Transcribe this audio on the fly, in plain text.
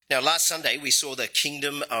Now, last Sunday, we saw the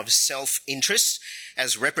kingdom of self-interest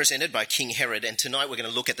as represented by King Herod, and tonight we're going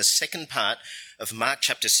to look at the second part of Mark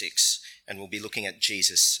chapter 6, and we'll be looking at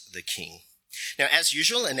Jesus the King. Now, as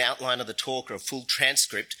usual, an outline of the talk or a full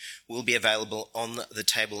transcript will be available on the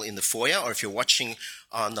table in the foyer, or if you're watching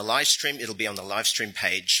on the live stream, it'll be on the live stream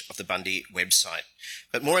page of the Bundy website.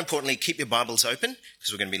 But more importantly, keep your Bibles open,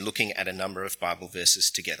 because we're going to be looking at a number of Bible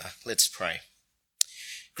verses together. Let's pray.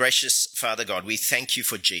 Gracious Father God, we thank you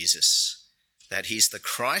for Jesus, that he's the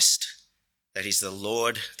Christ, that he's the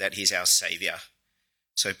Lord, that he's our Saviour.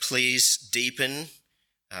 So please deepen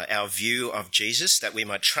our view of Jesus, that we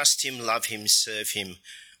might trust him, love him, serve him,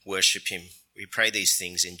 worship him. We pray these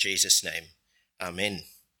things in Jesus' name. Amen.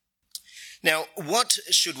 Now, what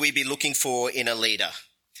should we be looking for in a leader?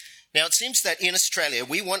 Now, it seems that in Australia,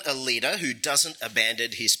 we want a leader who doesn't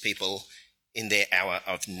abandon his people in their hour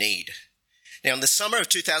of need. Now, in the summer of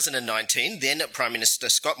 2019, then Prime Minister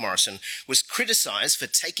Scott Morrison was criticised for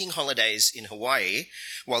taking holidays in Hawaii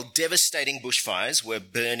while devastating bushfires were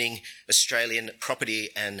burning Australian property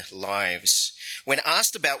and lives. When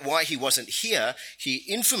asked about why he wasn't here, he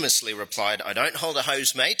infamously replied, "I don't hold a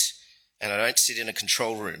hose, mate, and I don't sit in a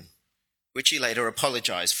control room," which he later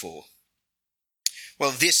apologised for.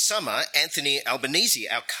 Well, this summer, Anthony Albanese,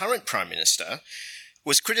 our current Prime Minister,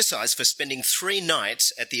 was criticised for spending 3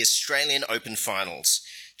 nights at the Australian Open finals,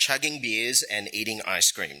 chugging beers and eating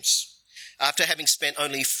ice creams, after having spent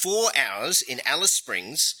only 4 hours in Alice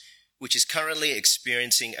Springs, which is currently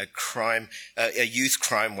experiencing a youth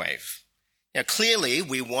crime wave. Now, clearly,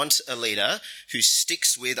 we want a leader who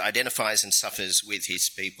sticks with, identifies and suffers with his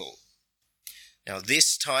people. Now,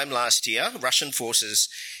 this time last year, Russian forces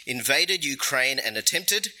invaded Ukraine and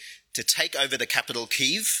attempted to take over the capital,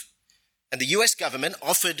 Kyiv. And the US government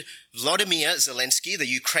offered Volodymyr Zelensky, the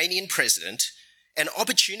Ukrainian president, an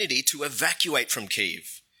opportunity to evacuate from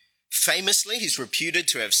Kyiv. Famously, he's reputed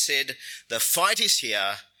to have said, "The fight is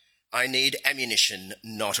here. I need ammunition,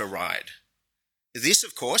 not a ride." This,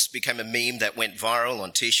 of course, became a meme that went viral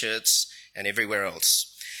on T-shirts and everywhere else.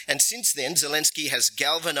 And since then, Zelensky has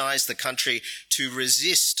galvanized the country to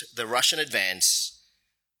resist the Russian advance.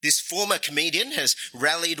 This former comedian has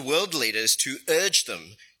rallied world leaders to urge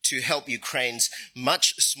them to help Ukraine's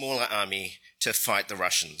much smaller army to fight the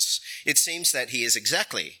Russians. It seems that he is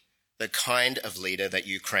exactly the kind of leader that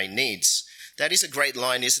Ukraine needs. That is a great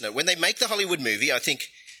line, isn't it? When they make the Hollywood movie, I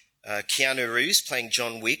think Keanu Reeves playing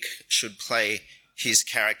John Wick should play his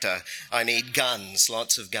character. I need guns,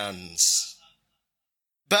 lots of guns.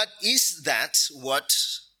 But is that what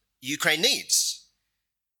Ukraine needs?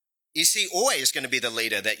 Is he always going to be the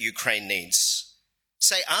leader that Ukraine needs?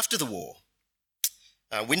 Say, after the war.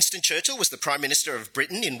 Winston Churchill was the Prime Minister of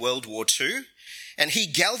Britain in World War II, and he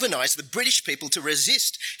galvanised the British people to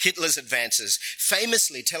resist Hitler's advances,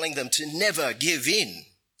 famously telling them to never give in.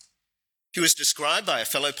 He was described by a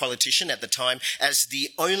fellow politician at the time as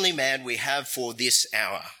the only man we have for this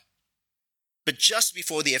hour. But just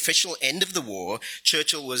before the official end of the war,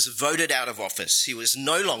 Churchill was voted out of office. He was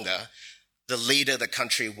no longer the leader the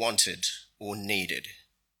country wanted or needed.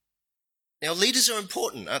 Now, leaders are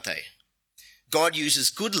important, aren't they? God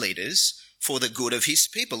uses good leaders for the good of his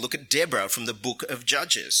people. Look at Deborah from the book of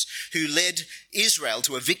Judges, who led Israel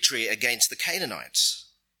to a victory against the Canaanites.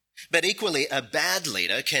 But equally, a bad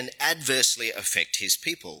leader can adversely affect his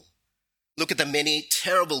people. Look at the many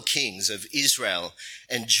terrible kings of Israel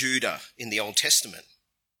and Judah in the Old Testament.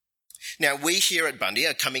 Now, we here at Bundy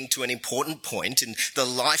are coming to an important point in the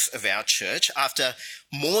life of our church. After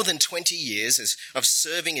more than 20 years of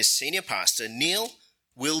serving as senior pastor, Neil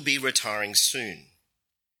will be retiring soon.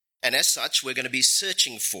 And as such, we're going to be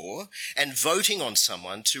searching for and voting on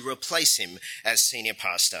someone to replace him as senior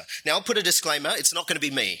pastor. Now, I'll put a disclaimer, it's not going to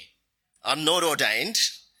be me. I'm not ordained,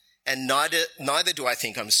 and neither do I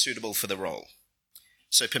think I'm suitable for the role.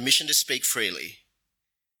 So permission to speak freely.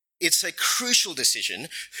 It's a crucial decision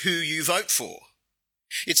who you vote for.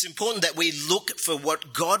 It's important that we look for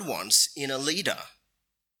what God wants in a leader.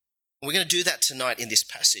 We're going to do that tonight in this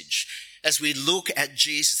passage as we look at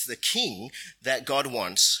Jesus, the King that God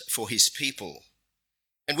wants for his people.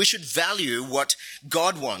 And we should value what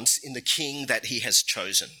God wants in the King that he has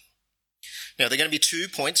chosen. Now, there are going to be 2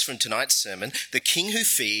 points from tonight's sermon: the King who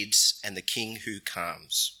feeds and the King who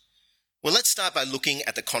calms. Well, let's start by looking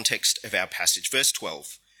at the context of our passage. Verse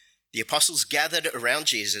 12. The apostles gathered around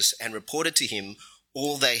Jesus and reported to him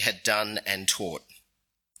all they had done and taught.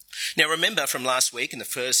 Now, remember from last week in the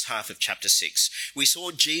first half of chapter 6, we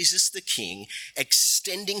saw Jesus the King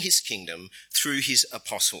extending his kingdom through his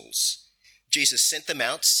apostles. Jesus sent them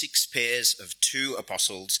out, 6 pairs of 2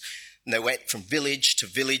 apostles, And they went from village to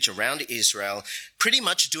village around Israel, pretty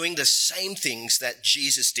much doing the same things that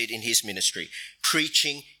Jesus did in his ministry,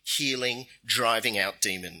 preaching, healing, driving out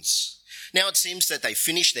demons. Now it seems that they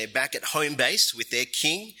finished their back at home base with their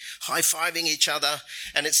king, high-fiving each other,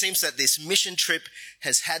 and it seems that this mission trip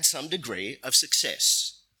has had some degree of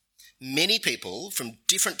success. Many people from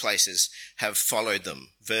different places have followed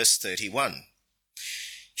them. Verse 31.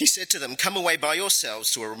 He said to them, "Come away by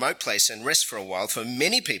yourselves to a remote place and rest for a while, for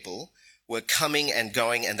many people were coming and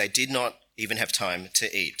going and they did not even have time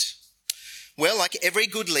to eat." Well, like every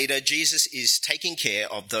good leader, Jesus is taking care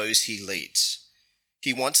of those he leads.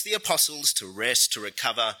 He wants the apostles to rest, to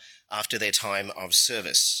recover after their time of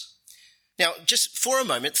service. Now, just for a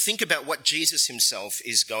moment, think about what Jesus himself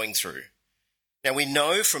is going through. Now, we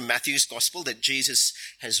know from Matthew's gospel that Jesus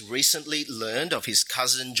has recently learned of his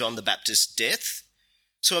cousin John the Baptist's death.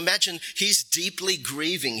 So imagine he's deeply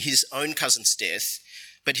grieving his own cousin's death,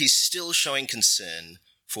 but he's still showing concern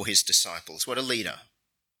for his disciples. What a leader.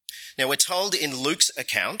 Now, we're told in Luke's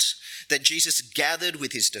account that Jesus gathered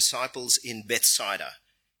with his disciples in Bethsaida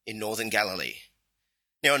in northern Galilee.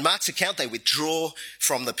 Now, in Mark's account, they withdraw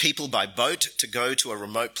from the people by boat to go to a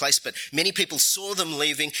remote place, but many people saw them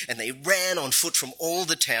leaving and they ran on foot from all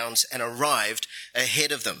the towns and arrived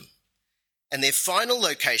ahead of them. And their final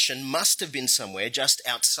location must have been somewhere just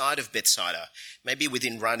outside of Bethsaida, maybe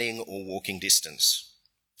within running or walking distance.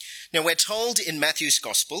 Now, we're told in Matthew's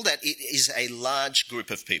gospel that it is a large group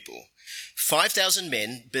of people, 5,000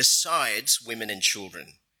 men besides women and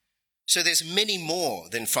children. So there's many more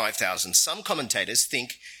than 5,000. Some commentators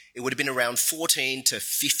think it would have been around 14 to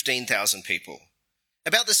 15,000 people,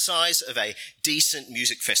 about the size of a decent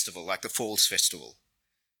music festival like the Falls Festival.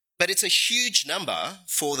 But it's a huge number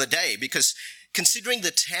for the day because considering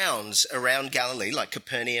the towns around Galilee, like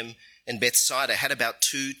Capernaum and Bethsaida, had about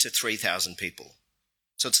 2,000 to 3,000 people.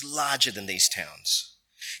 So it's larger than these towns.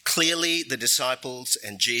 Clearly, the disciples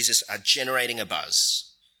and Jesus are generating a buzz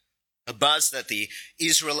that the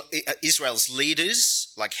Israel's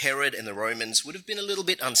leaders, like Herod and the Romans, would have been a little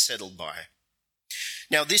bit unsettled by.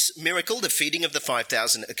 Now, this miracle, the feeding of the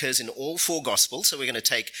 5,000, occurs in all four Gospels, so we're going to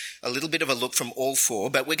take a little bit of a look from all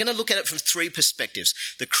four, but we're going to look at it from three perspectives: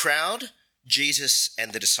 the crowd, Jesus,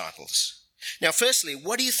 and the disciples. Now, firstly,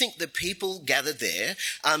 what do you think the people gathered there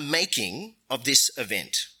are making of this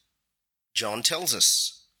event? John tells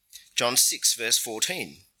us. John 6, verse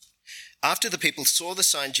 14. After the people saw the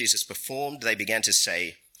sign Jesus performed, they began to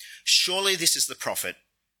say, "Surely this is the prophet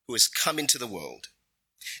who has come into the world."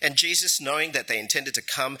 And Jesus, knowing that they intended to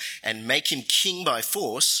come and make him king by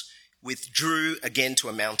force, withdrew again to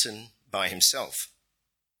a mountain by himself.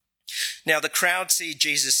 Now, the crowd see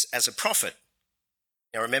Jesus as a prophet.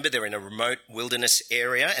 Now, remember, they're in a remote wilderness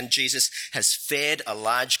area, and Jesus has fed a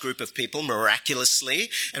large group of people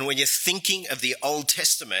miraculously. And when you're thinking of the Old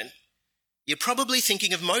Testament, you're probably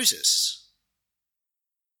thinking of Moses.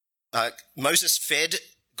 Moses fed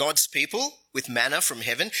God's people with manna from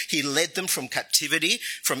heaven. He led them from captivity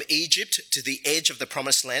from Egypt to the edge of the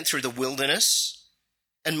promised land through the wilderness.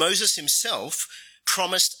 And Moses himself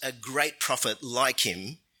promised a great prophet like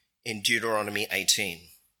him in Deuteronomy 18.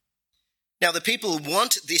 Now, the people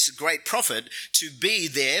want this great prophet to be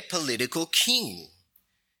their political king.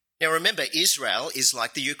 Now, remember, Israel is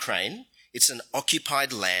like the Ukraine. It's an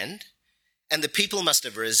occupied land, and the people must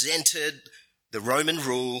have resented the Roman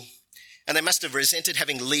rule, and they must have resented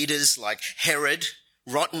having leaders like Herod,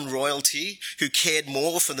 rotten royalty, who cared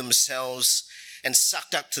more for themselves and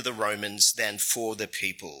sucked up to the Romans than for the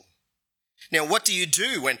people. Now, what do you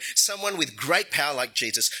do when someone with great power like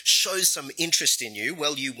Jesus shows some interest in you?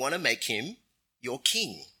 Well, you want to make him your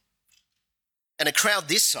king. And a crowd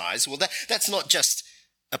this size, well, that's not just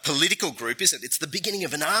a political group, is it? It's the beginning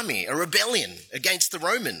of an army, a rebellion against the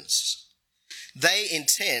Romans. They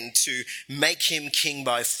intend to make him king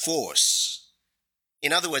by force.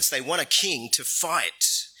 In other words, they want a king to fight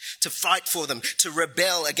for them, to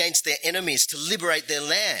rebel against their enemies, to liberate their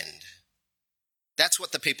land. That's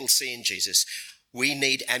what the people see in Jesus. We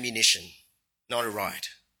need ammunition, not a right.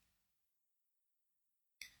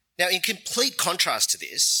 Now, in complete contrast to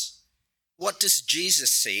this, what does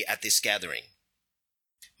Jesus see at this gathering?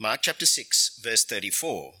 Mark chapter 6, verse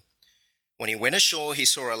 34. When he went ashore, he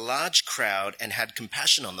saw a large crowd and had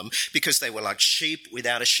compassion on them because they were like sheep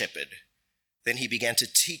without a shepherd. Then he began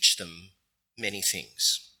to teach them many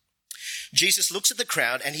things. Jesus looks at the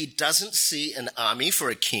crowd and he doesn't see an army for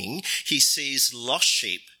a king. He sees lost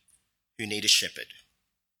sheep who need a shepherd.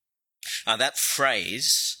 That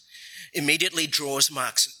phrase immediately draws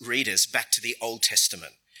Mark's readers back to the Old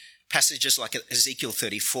Testament, passages like Ezekiel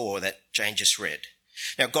 34 that Jane just read.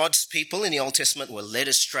 Now, God's people in the Old Testament were led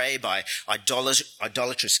astray by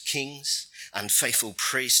idolatrous kings, unfaithful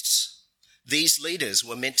priests. These leaders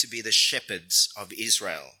were meant to be the shepherds of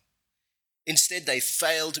Israel. Instead, they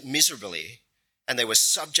failed miserably, and they were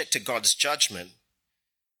subject to God's judgment.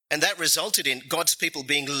 And that resulted in God's people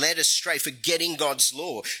being led astray, forgetting God's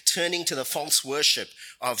law, turning to the false worship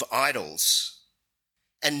of idols.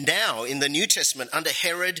 And now, in the New Testament, under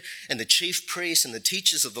Herod and the chief priests and the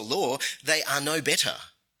teachers of the law, they are no better.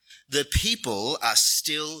 The people are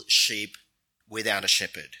still sheep without a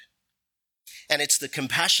shepherd. And it's the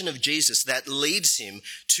compassion of Jesus that leads him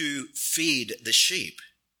to feed the sheep.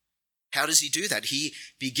 How does he do that? He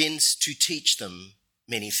begins to teach them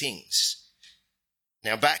many things.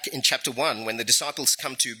 Now, back in chapter 1, when the disciples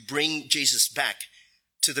come to bring Jesus back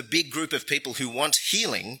to the big group of people who want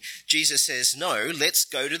healing, Jesus says, no, let's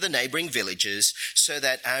go to the neighboring villages so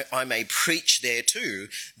that I may preach there too.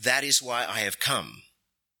 That is why I have come.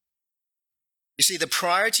 You see, the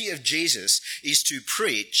priority of Jesus is to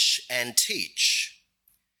preach and teach.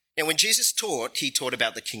 Now, when Jesus taught, he taught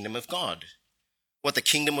about the kingdom of God, what the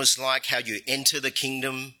kingdom was like, how you enter the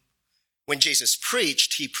kingdom. When Jesus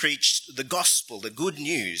preached, he preached the gospel, the good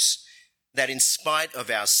news, that in spite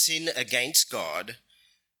of our sin against God,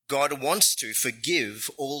 God wants to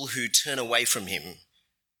forgive all who turn away from him.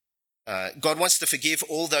 God wants to forgive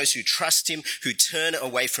all those who trust him, who turn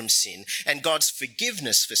away from sin. And God's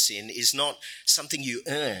forgiveness for sin is not something you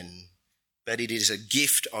earn, but it is a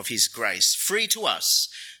gift of his grace, free to us,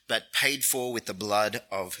 but paid for with the blood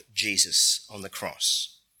of Jesus on the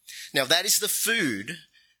cross. Now, that is the food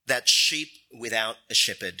that sheep without a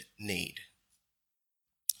shepherd need.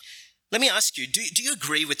 Let me ask you, do you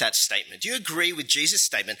agree with that statement? Do you agree with Jesus'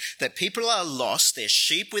 statement that people are lost, they're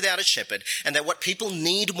sheep without a shepherd, and that what people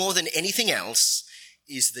need more than anything else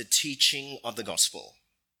is the teaching of the gospel?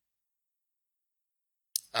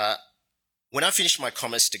 When I finished my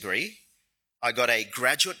commerce degree, I got a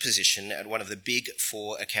graduate position at one of the big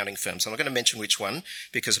 4 accounting firms. I'm not going to mention which one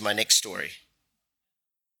because of my next story.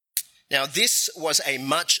 Now, this was a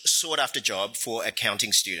much sought-after job for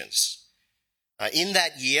accounting students. In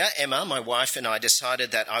that year, Emma, my wife, and I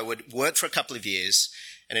decided that I would work for a couple of years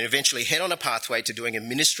and then eventually head on a pathway to doing a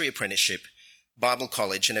ministry apprenticeship, Bible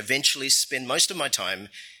college, and eventually spend most of my time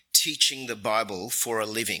teaching the Bible for a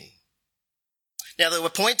living. Now, there were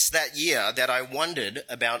points that year that I wondered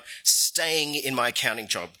about staying in my accounting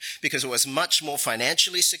job because it was much more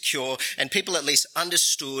financially secure and people at least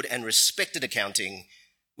understood and respected accounting,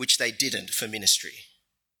 which they didn't for ministry.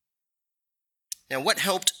 Now, what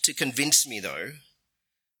helped to convince me, though,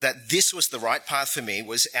 that this was the right path for me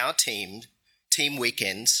was our team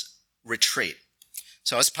weekends retreat.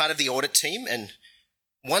 So I was part of the audit team, and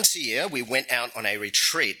once a year we went out on a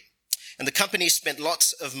retreat. And the company spent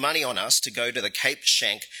lots of money on us to go to the Cape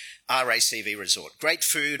Schanck RACV resort. Great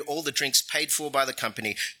food, all the drinks paid for by the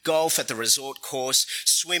company, golf at the resort course,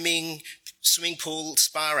 swimming pool,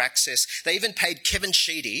 spa access. They even paid Kevin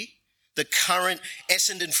Sheedy, the current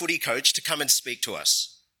Essendon footy coach, to come and speak to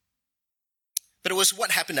us. But it was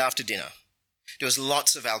what happened after dinner. There was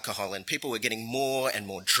lots of alcohol and people were getting more and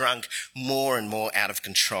more drunk, more and more out of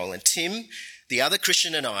control. And Tim, the other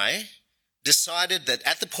Christian, and I decided that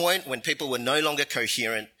at the point when people were no longer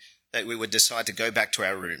coherent, that we would decide to go back to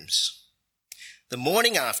our rooms. The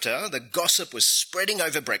morning after, the gossip was spreading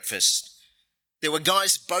over breakfast. There were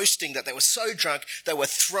guys boasting that they were so drunk they were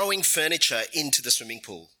throwing furniture into the swimming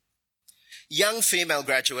pool. Young female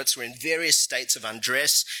graduates were in various states of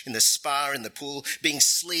undress in the spa and the pool, being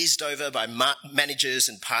sleazed over by managers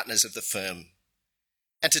and partners of the firm.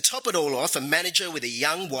 And to top it all off, a manager with a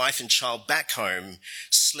young wife and child back home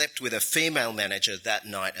slept with a female manager that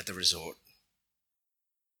night at the resort.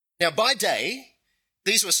 Now, by day,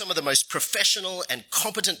 these were some of the most professional and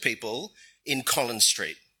competent people in Collins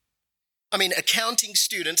Street. I mean, accounting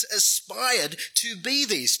students aspired to be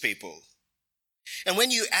these people. And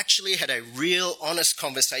when you actually had a real honest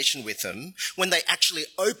conversation with them, when they actually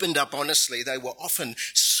opened up honestly, they were often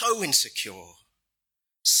so insecure,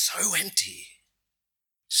 so empty,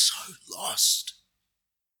 so lost.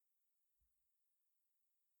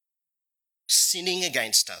 Sinning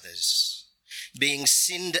against others, being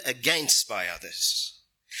sinned against by others,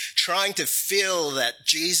 trying to fill that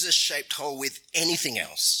Jesus-shaped hole with anything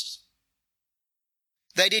else.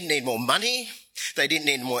 They didn't need more money. They didn't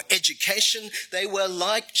need more education. They were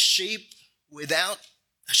like sheep without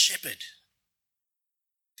a shepherd.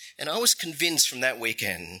 And I was convinced from that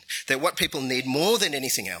weekend that what people need more than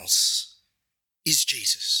anything else is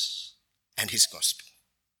Jesus and his gospel.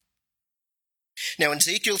 Now, in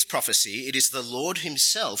Ezekiel's prophecy, it is the Lord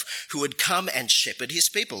himself who would come and shepherd his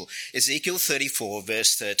people. Ezekiel 34,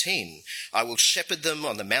 verse 13. I will shepherd them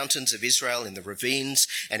on the mountains of Israel, in the ravines,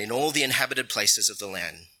 and in all the inhabited places of the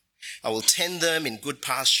land. I will tend them in good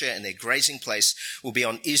pasture, and their grazing place will be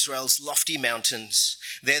on Israel's lofty mountains.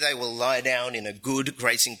 There they will lie down in a good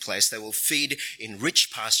grazing place. They will feed in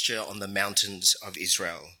rich pasture on the mountains of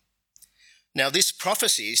Israel. Now, this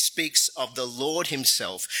prophecy speaks of the Lord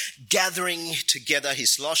himself gathering together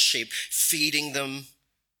his lost sheep, feeding them.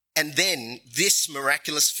 And then this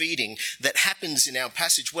miraculous feeding that happens in our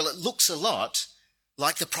passage, well, it looks a lot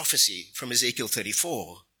like the prophecy from Ezekiel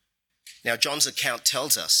 34. Now, John's account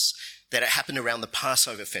tells us that it happened around the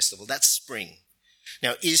Passover festival. That's spring.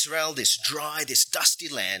 Now, Israel, this dry, this dusty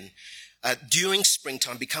land, during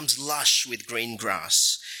springtime becomes lush with green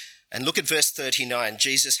grass. And look at verse 39.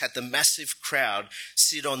 Jesus had the massive crowd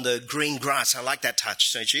sit on the green grass. I like that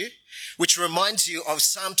touch, don't you? Which reminds you of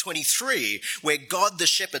Psalm 23, where God the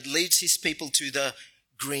shepherd leads his people to the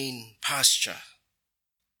green pasture.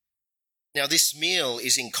 Now, this meal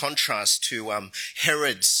is in contrast to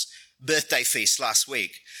Herod's birthday feast last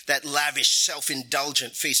week, that lavish,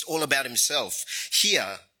 self-indulgent feast all about himself.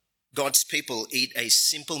 Here, God's people eat a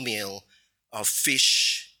simple meal of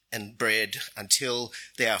fish and bread until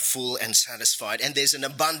they are full and satisfied. And there's an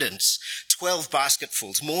abundance, 12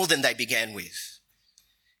 basketfuls, more than they began with.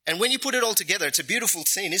 And when you put it all together, it's a beautiful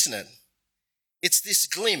scene, isn't it? It's this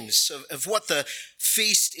glimpse of what the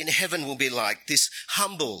feast in heaven will be like, this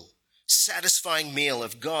humble, satisfying meal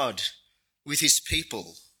of God with his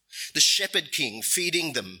people. The shepherd king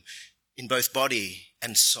feeding them in both body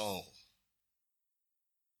and soul.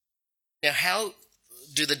 Now, how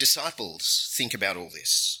do the disciples think about all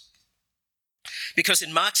this? Because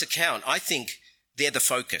in Mark's account, I think they're the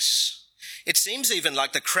focus. It seems even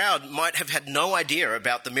like the crowd might have had no idea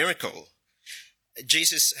about the miracle.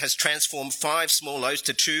 Jesus has transformed 5 small loaves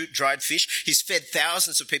to 2 dried fish. He's fed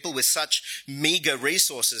thousands of people with such meager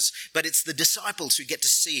resources, but it's the disciples who get to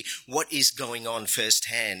see what is going on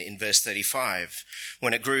firsthand in verse 35.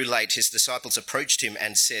 When it grew late, his disciples approached him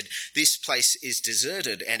and said, "This place is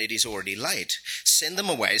deserted and it is already late. Send them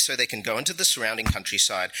away so they can go into the surrounding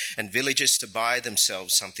countryside and villages to buy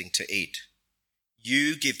themselves something to eat."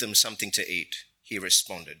 "You give them something to eat," he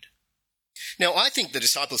responded. Now, I think the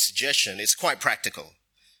disciples' suggestion is quite practical.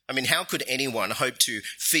 I mean, how could anyone hope to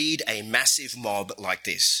feed a massive mob like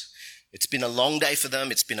this? It's been a long day for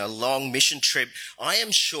them. It's been a long mission trip. I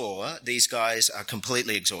am sure these guys are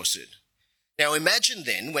completely exhausted. Now, imagine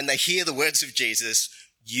then when they hear the words of Jesus,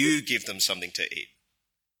 "You give them something to eat."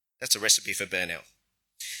 That's a recipe for burnout.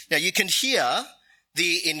 Now, you can hear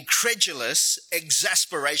the incredulous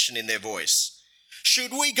exasperation in their voice.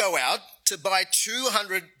 Should we go out to buy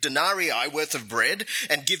 200 denarii worth of bread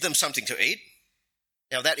and give them something to eat?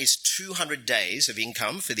 Now, that is 200 days of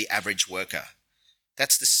income for the average worker.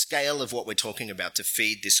 That's the scale of what we're talking about to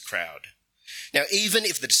feed this crowd. Now, even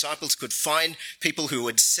if the disciples could find people who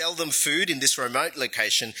would sell them food in this remote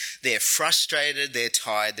location, they're frustrated, they're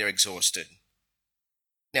tired, they're exhausted.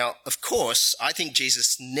 Now, of course, I think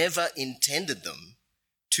Jesus never intended them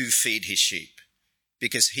to feed his sheep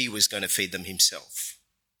because he was going to feed them himself.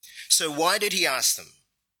 So why did he ask them?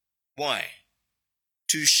 Why?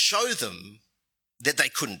 To show them that they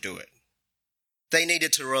couldn't do it. They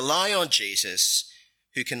needed to rely on Jesus,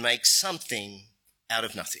 who can make something out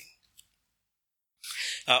of nothing.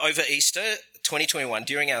 Over Easter 2021,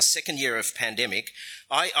 during our second year of pandemic,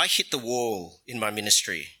 I hit the wall in my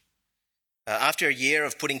ministry. After a year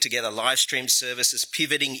of putting together live stream services,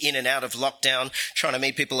 pivoting in and out of lockdown, trying to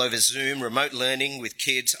meet people over Zoom, remote learning with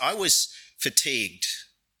kids, I was fatigued,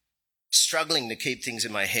 struggling to keep things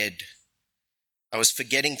in my head. I was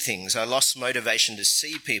forgetting things. I lost motivation to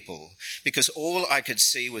see people because all I could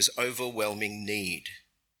see was overwhelming need.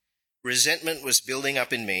 Resentment was building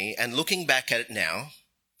up in me, and looking back at it now,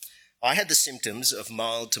 I had the symptoms of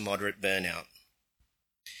mild to moderate burnout.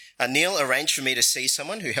 Neil arranged for me to see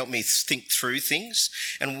someone who helped me think through things,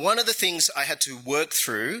 and one of the things I had to work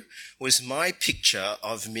through was my picture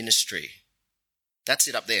of ministry. That's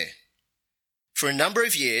it up there. For a number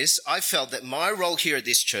of years, I felt that my role here at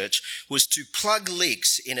this church was to plug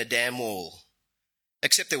leaks in a damn wall,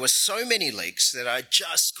 except there were so many leaks that I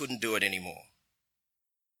just couldn't do it anymore.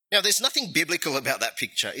 Now, there's nothing biblical about that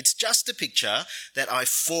picture. It's just a picture that I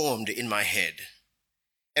formed in my head.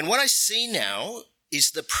 And what I see now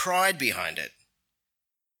is the pride behind it,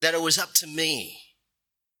 that it was up to me,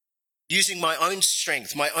 using my own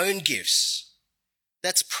strength, my own gifts.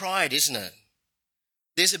 That's pride, isn't it?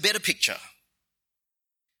 There's a better picture.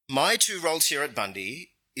 My 2 roles here at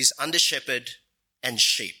Bundy is under shepherd and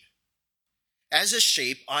sheep. As a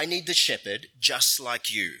sheep, I need the shepherd just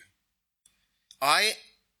like you. I,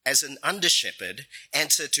 as an under-shepherd,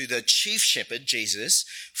 answer to the chief shepherd, Jesus,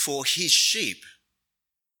 for his sheep.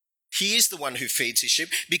 He is the one who feeds his sheep.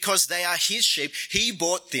 Because they are his sheep, he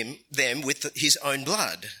bought them with his own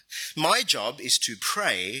blood. My job is to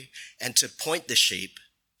pray and to point the sheep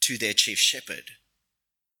to their chief shepherd.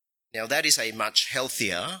 Now, that is a much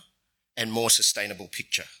healthier and more sustainable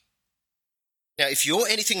picture. Now, if you're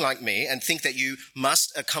anything like me and think that you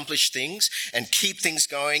must accomplish things and keep things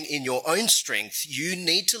going in your own strength, you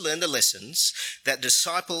need to learn the lessons that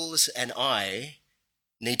disciples and I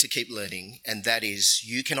need to keep learning, and that is,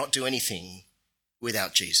 you cannot do anything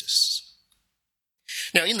without Jesus.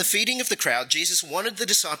 Now, in the feeding of the crowd, Jesus wanted the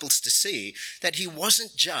disciples to see that he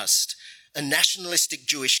wasn't just a nationalistic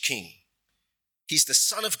Jewish king. He's the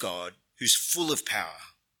Son of God who's full of power,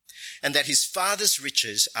 and that his Father's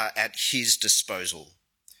riches are at his disposal.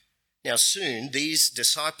 Now, soon, these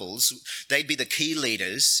disciples, they'd be the key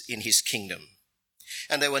leaders in his kingdom,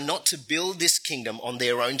 and they were not to build this kingdom on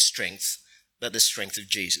their own strength, but the strength of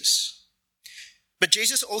Jesus. But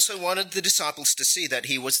Jesus also wanted the disciples to see that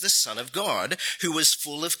he was the Son of God, who was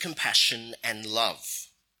full of compassion and love.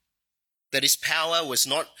 That his power was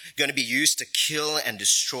not going to be used to kill and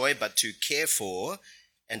destroy, but to care for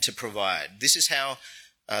and to provide. This is how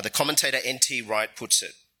the commentator N.T. Wright puts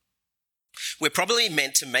it. We're probably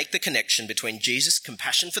meant to make the connection between Jesus'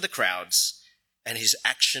 compassion for the crowds and his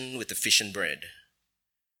action with the fish and bread.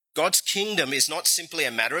 God's kingdom is not simply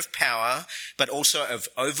a matter of power, but also of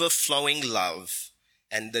overflowing love,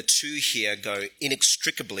 and the two here go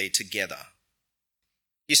inextricably together.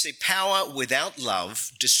 You see, power without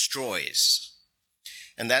love destroys,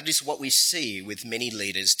 and that is what we see with many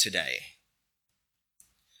leaders today.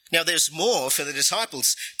 Now, there's more for the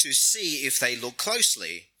disciples to see if they look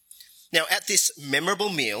closely. Now, at this memorable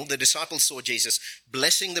meal, the disciples saw Jesus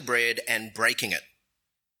blessing the bread and breaking it.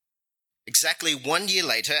 Exactly 1 year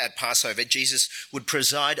later at Passover, Jesus would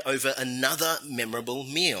preside over another memorable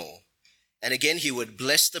meal. And again, he would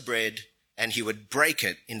bless the bread and he would break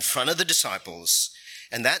it in front of the disciples.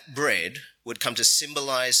 And that bread would come to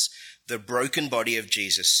symbolize the broken body of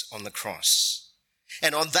Jesus on the cross.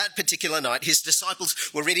 And on that particular night, his disciples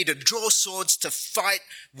were ready to draw swords to fight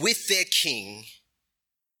with their king.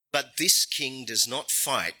 But this king does not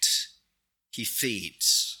fight, he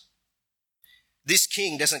feeds. This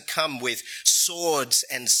king doesn't come with swords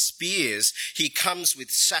and spears. He comes with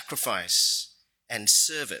sacrifice and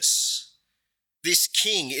service. This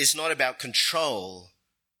king is not about control,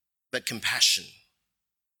 but compassion.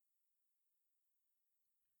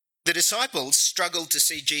 The disciples struggled to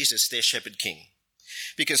see Jesus, their shepherd king,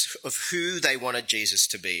 because of who they wanted Jesus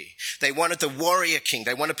to be. They wanted the warrior king.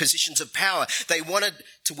 They wanted positions of power. They wanted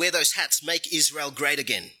to wear those hats, make Israel great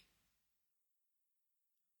again.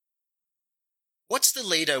 What's the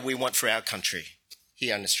leader we want for our country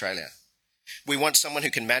here in Australia? We want someone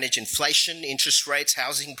who can manage inflation, interest rates,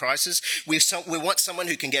 housing prices. We want someone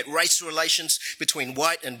who can get race relations between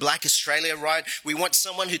white and black Australia right. We want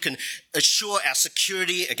someone who can assure our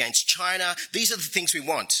security against China. These are the things we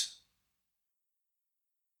want.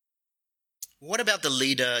 What about the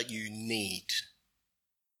leader you need?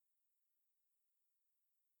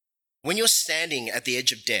 When you're standing at the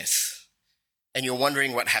edge of death and you're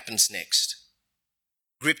wondering what happens next,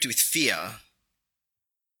 gripped with fear,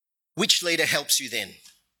 which leader helps you then?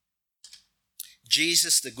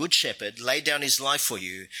 Jesus, the Good Shepherd, laid down his life for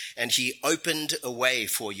you, and he opened a way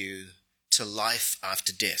for you to life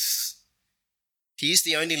after death. He is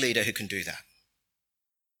the only leader who can do that.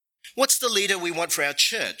 What's the leader we want for our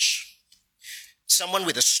church? Someone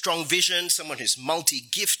with a strong vision, someone who's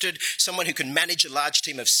multi-gifted, someone who can manage a large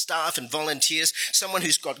team of staff and volunteers, someone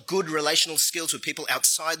who's got good relational skills with people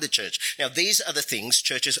outside the church. Now, these are the things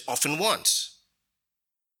churches often want.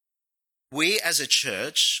 We as a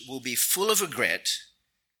church will be full of regret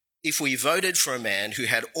if we voted for a man who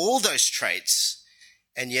had all those traits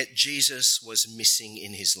and yet Jesus was missing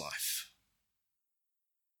in his life.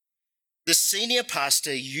 The senior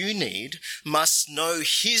pastor you need must know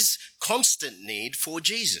his constant need for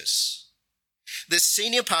Jesus. The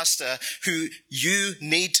senior pastor who you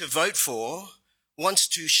need to vote for wants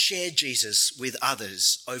to share Jesus with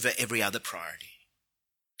others over every other priority.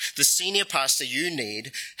 The senior pastor you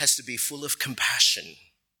need has to be full of compassion,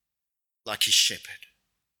 like his shepherd.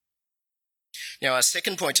 Now, our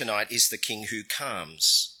second point tonight is the king who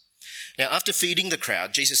calms. Now, after feeding the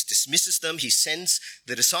crowd, Jesus dismisses them. He sends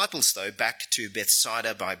the disciples, though, back to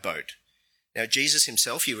Bethsaida by boat. Now, Jesus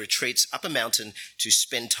himself, he retreats up a mountain to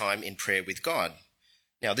spend time in prayer with God.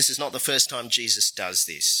 Now, this is not the first time Jesus does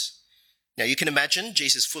this. Now you can imagine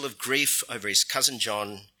Jesus full of grief over his cousin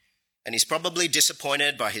John, and he's probably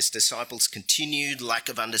disappointed by his disciples' continued lack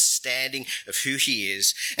of understanding of who he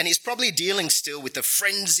is, and he's probably dealing still with the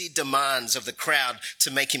frenzied demands of the crowd to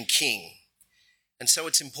make him king. And so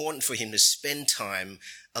it's important for him to spend time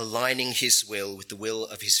aligning his will with the will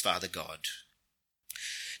of his Father God.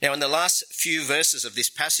 Now, in the last few verses of this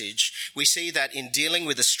passage, we see that in dealing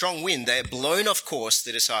with a strong wind, they are blown off course,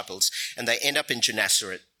 the disciples, and they end up in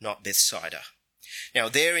Gennesaret, not Bethsaida. Now,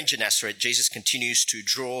 there in Gennesaret, Jesus continues to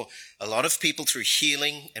draw a lot of people through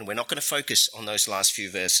healing, and we're not going to focus on those last few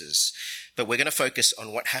verses, but we're going to focus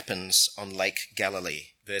on what happens on Lake Galilee,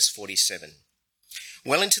 verse 47.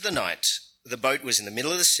 Well into the night, the boat was in the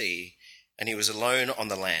middle of the sea, and he was alone on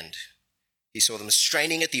the land. He saw them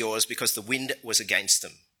straining at the oars because the wind was against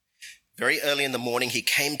them. Very early in the morning, he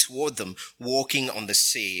came toward them, walking on the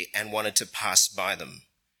sea, and wanted to pass by them.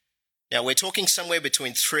 Now, we're talking somewhere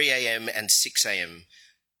between 3 a.m. and 6 a.m.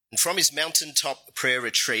 And from his mountaintop prayer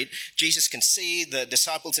retreat, Jesus can see the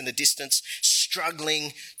disciples in the distance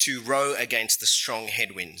struggling to row against the strong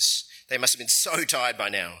headwinds. They must have been so tired by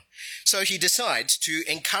now. So he decides to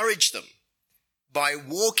encourage them by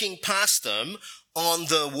walking past them on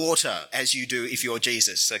the water, as you do if you're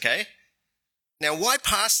Jesus, okay? Now, why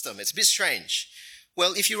past them? It's a bit strange.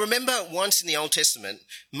 Well, if you remember once in the Old Testament,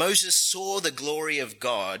 Moses saw the glory of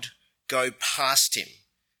God go past him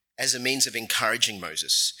as a means of encouraging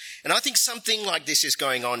Moses. And I think something like this is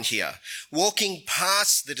going on here. Walking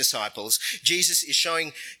past the disciples, Jesus is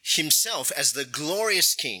showing himself as the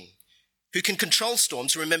glorious king who can control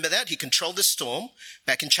storms. Remember that? He controlled the storm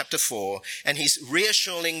back in chapter 4, and he's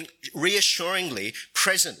reassuringly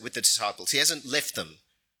present with the disciples. He hasn't left them.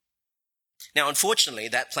 Now, unfortunately,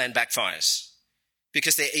 that plan backfires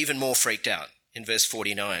because they're even more freaked out in verse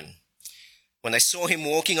 49. When they saw him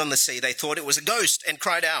walking on the sea, they thought it was a ghost and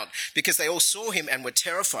cried out because they all saw him and were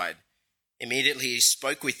terrified. Immediately he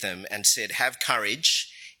spoke with them and said, "Have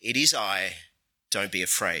courage, it is I, don't be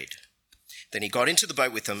afraid." Then he got into the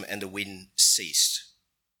boat with them and the wind ceased.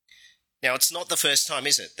 Now, it's not the first time,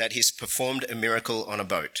 is it, that he's performed a miracle on a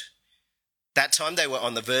boat. That time they were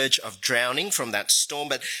on the verge of drowning from that storm,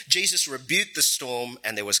 but Jesus rebuked the storm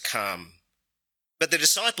and there was calm. But the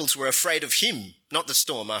disciples were afraid of him, not the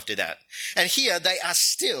storm after that. And here they are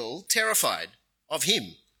still terrified of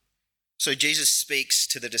him. So Jesus speaks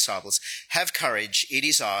to the disciples, "Have courage, it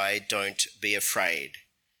is I, don't be afraid."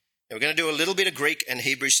 Now we're going to do a little bit of Greek and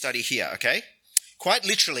Hebrew study here, okay? Quite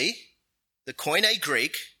literally, the Koine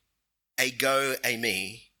Greek, ego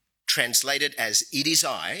eimi, translated as "it is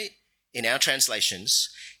I" in our translations,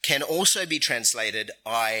 can also be translated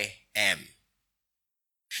 "I am."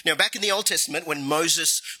 Now, back in the Old Testament, when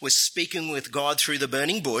Moses was speaking with God through the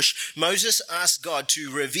burning bush, Moses asked God to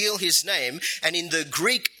reveal his name, and in the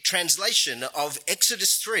Greek translation of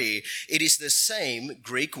Exodus 3, it is the same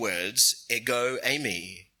Greek words, ego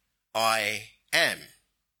eimi, I am.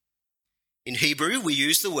 In Hebrew, we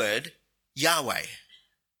use the word Yahweh.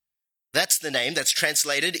 That's the name that's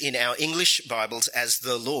translated in our English Bibles as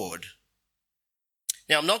the Lord.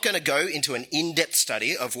 Now, I'm not going to go into an in-depth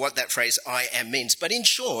study of what that phrase "I am" means, but in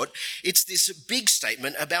short, it's this big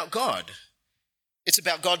statement about God. It's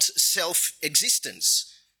about God's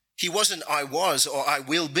self-existence. He wasn't "I was" or "I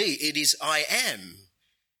will be." It is "I am."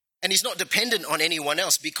 And he's not dependent on anyone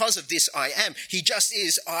else. Because of this "I am," he just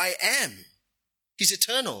is "I am." He's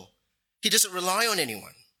eternal. He doesn't rely on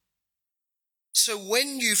anyone. So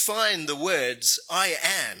when you find the words "I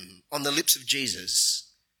am" on the lips of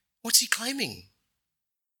Jesus, what's he claiming?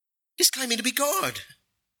 He's claiming to be God,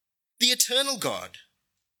 the eternal God.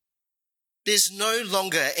 There's no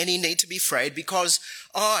longer any need to be afraid because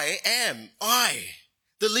I,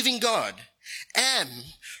 the living God,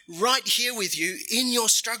 am right here with you in your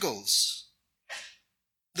struggles.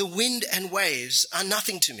 The wind and waves are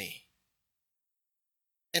nothing to me.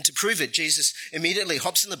 And to prove it, Jesus immediately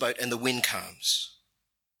hops in the boat and the wind calms.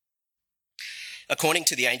 According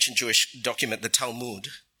to the ancient Jewish document, the Talmud,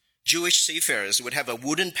 Jewish seafarers would have a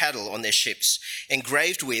wooden paddle on their ships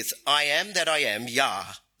engraved with "I am that I am,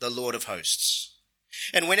 Yah, the Lord of hosts."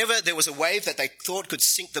 And whenever there was a wave that they thought could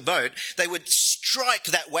sink the boat, they would strike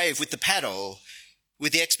that wave with the paddle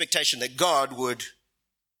with the expectation that God would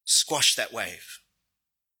squash that wave.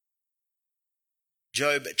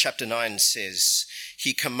 Job chapter 9 says,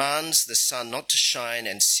 "He commands the sun not to shine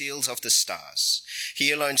and seals off the stars.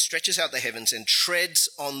 He alone stretches out the heavens and treads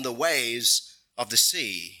on the waves of the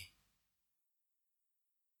sea."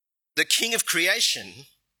 The King of creation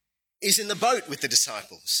is in the boat with the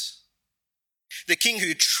disciples. The King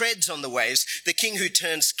who treads on the waves, the King who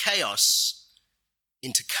turns chaos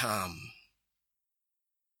into calm.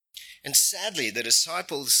 And sadly, the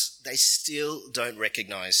disciples, they still don't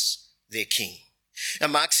recognize their king.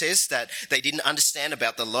 And Mark says that they didn't understand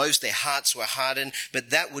about the loaves, their hearts were hardened, but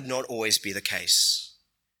that would not always be the case,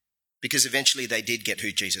 because eventually they did get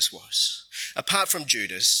who Jesus was. Apart from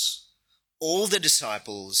Judas, all the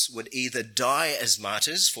disciples would either die as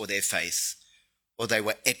martyrs for their faith, or they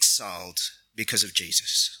were exiled because of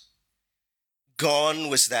Jesus. Gone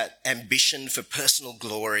was that ambition for personal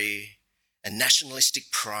glory and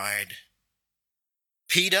nationalistic pride.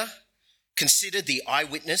 Peter, considered the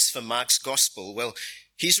eyewitness for Mark's gospel, well,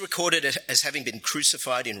 he's recorded as having been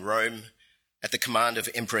crucified in Rome at the command of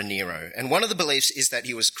Emperor Nero. And one of the beliefs is that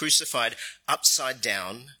he was crucified upside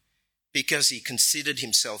down because he considered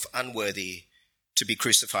himself unworthy to be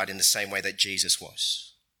crucified in the same way that Jesus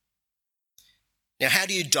was. Now, how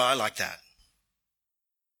do you die like that?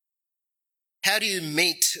 How do you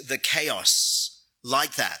meet the chaos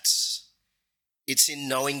like that? It's in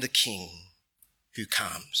knowing the King who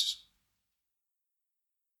calms.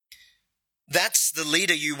 That's the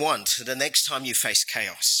leader you want the next time you face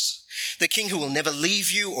chaos. The King who will never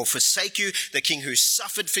leave you or forsake you, the King who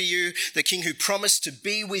suffered for you, the King who promised to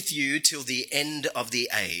be with you till the end of the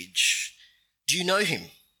age. Do you know him?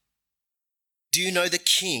 Do you know the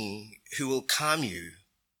King who will calm you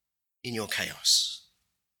in your chaos?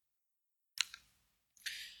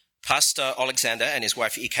 Pastor Alexander and his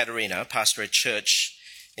wife Ekaterina pastor a church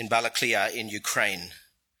in Balaklia in Ukraine.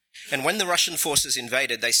 And when the Russian forces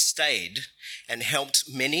invaded, they stayed and helped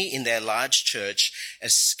many in their large church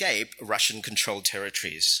escape Russian-controlled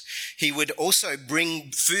territories. He would also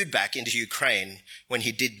bring food back into Ukraine when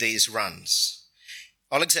he did these runs.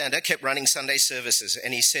 Alexander kept running Sunday services,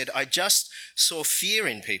 and he said, I just saw fear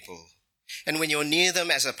in people. And when you're near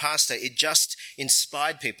them as a pastor, it just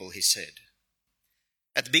inspired people, he said.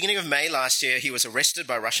 At the beginning of May last year, he was arrested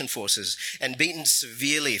by Russian forces and beaten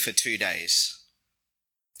severely for 2 days.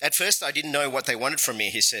 At first, I didn't know what they wanted from me,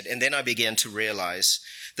 he said, and then I began to realize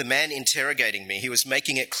the man interrogating me, he was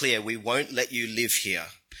making it clear, we won't let you live here.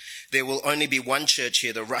 There will only be one church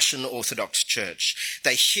here, the Russian Orthodox Church.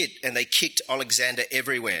 They hit and they kicked Alexander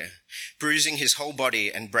everywhere, bruising his whole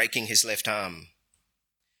body and breaking his left arm.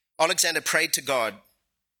 Alexander prayed to God.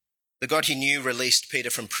 The God he knew released Peter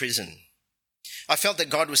from prison. I felt that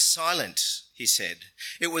God was silent, he said.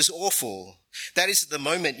 It was awful. That is the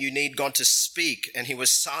moment you need God to speak, and he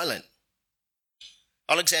was silent.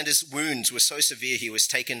 Alexander's wounds were so severe he was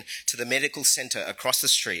taken to the medical center across the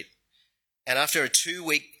street. And after a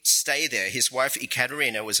 2-week stay there, his wife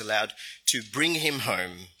Ekaterina was allowed to bring him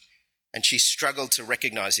home, and she struggled to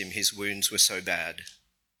recognize him. His wounds were so bad.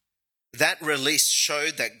 That release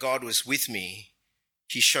showed that God was with me.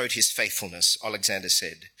 He showed his faithfulness, Alexander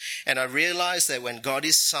said. And I realized that when God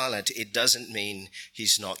is silent, it doesn't mean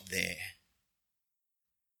he's not there.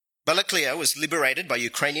 Balaklia was liberated by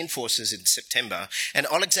Ukrainian forces in September, and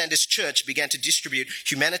Alexander's church began to distribute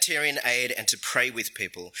humanitarian aid and to pray with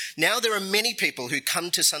people. Now there are many people who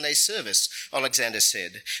come to Sunday service, Alexander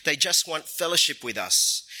said. They just want fellowship with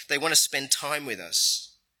us. They want to spend time with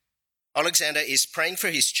us. Alexander is praying for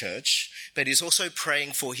his church, but he's also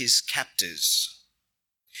praying for his captors.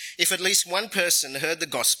 If at least one person heard the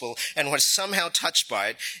gospel and was somehow touched by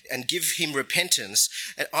it and give him repentance,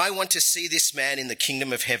 and I want to see this man in the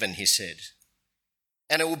kingdom of heaven, he said.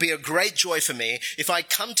 And it will be a great joy for me if I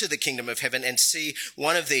come to the kingdom of heaven and see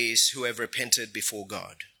one of these who have repented before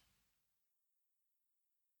God.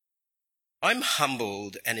 I'm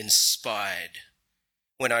humbled and inspired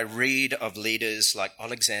when I read of leaders like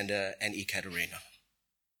Alexander and Ekaterina.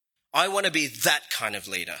 I want to be that kind of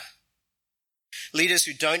leader. Leaders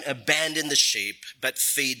who don't abandon the sheep, but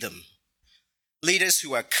feed them. Leaders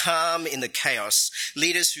who are calm in the chaos.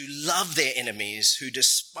 Leaders who love their enemies, who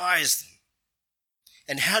despise them.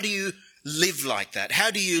 And how do you live like that?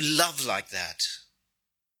 How do you love like that?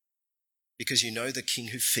 Because you know the King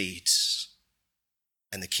who feeds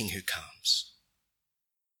and the King who calms.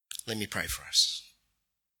 Let me pray for us.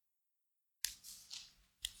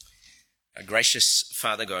 Our gracious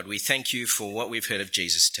Father God, we thank you for what we've heard of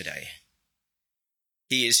Jesus today.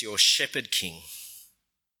 He is your shepherd king,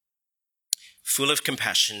 full of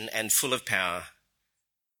compassion and full of power,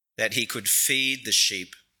 that he could feed the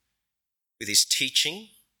sheep with his teaching,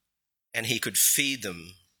 and he could feed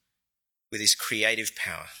them with his creative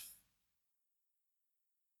power.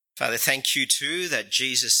 Father, thank you too that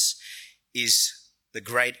Jesus is the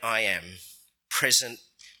great I am, present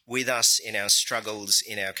with us in our struggles,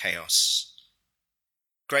 in our chaos.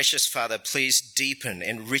 Gracious Father, please deepen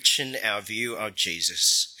and enrichen our view of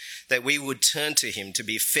Jesus, that we would turn to him to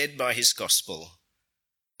be fed by his gospel,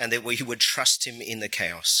 and that we would trust him in the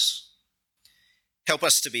chaos. Help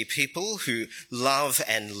us to be people who love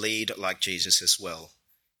and lead like Jesus as well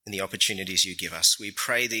in the opportunities you give us. We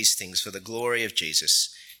pray these things for the glory of Jesus.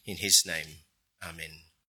 In his name, amen.